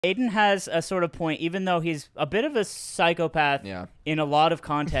Aiden has a sort of point, even though he's a bit of a psychopath Yeah. in a lot of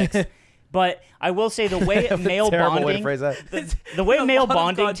contexts. But I will say the way male Terrible way to bonding, phrase that. the way In a male lot of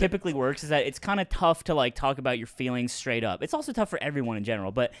bonding context. typically works is that it's kind of tough to like talk about your feelings straight up. It's also tough for everyone in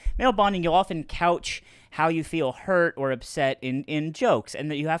general. But male bonding, you'll often couch how you feel hurt or upset in jokes, and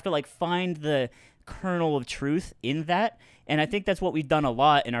that you have to like find the kernel of truth in that. And I think that's what we've done a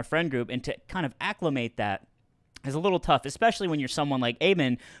lot in our friend group, and to kind of acclimate that is a little tough, especially when you're someone like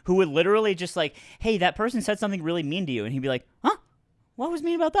Eamon, who would literally just like, hey, that person said something really mean to you, and he'd be like, huh? What was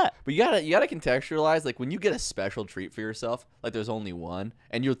mean about that? But you gotta contextualize, like when you get a special treat for yourself, like there's only one,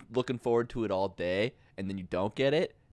 and you're looking forward to it all day, and then you don't get it.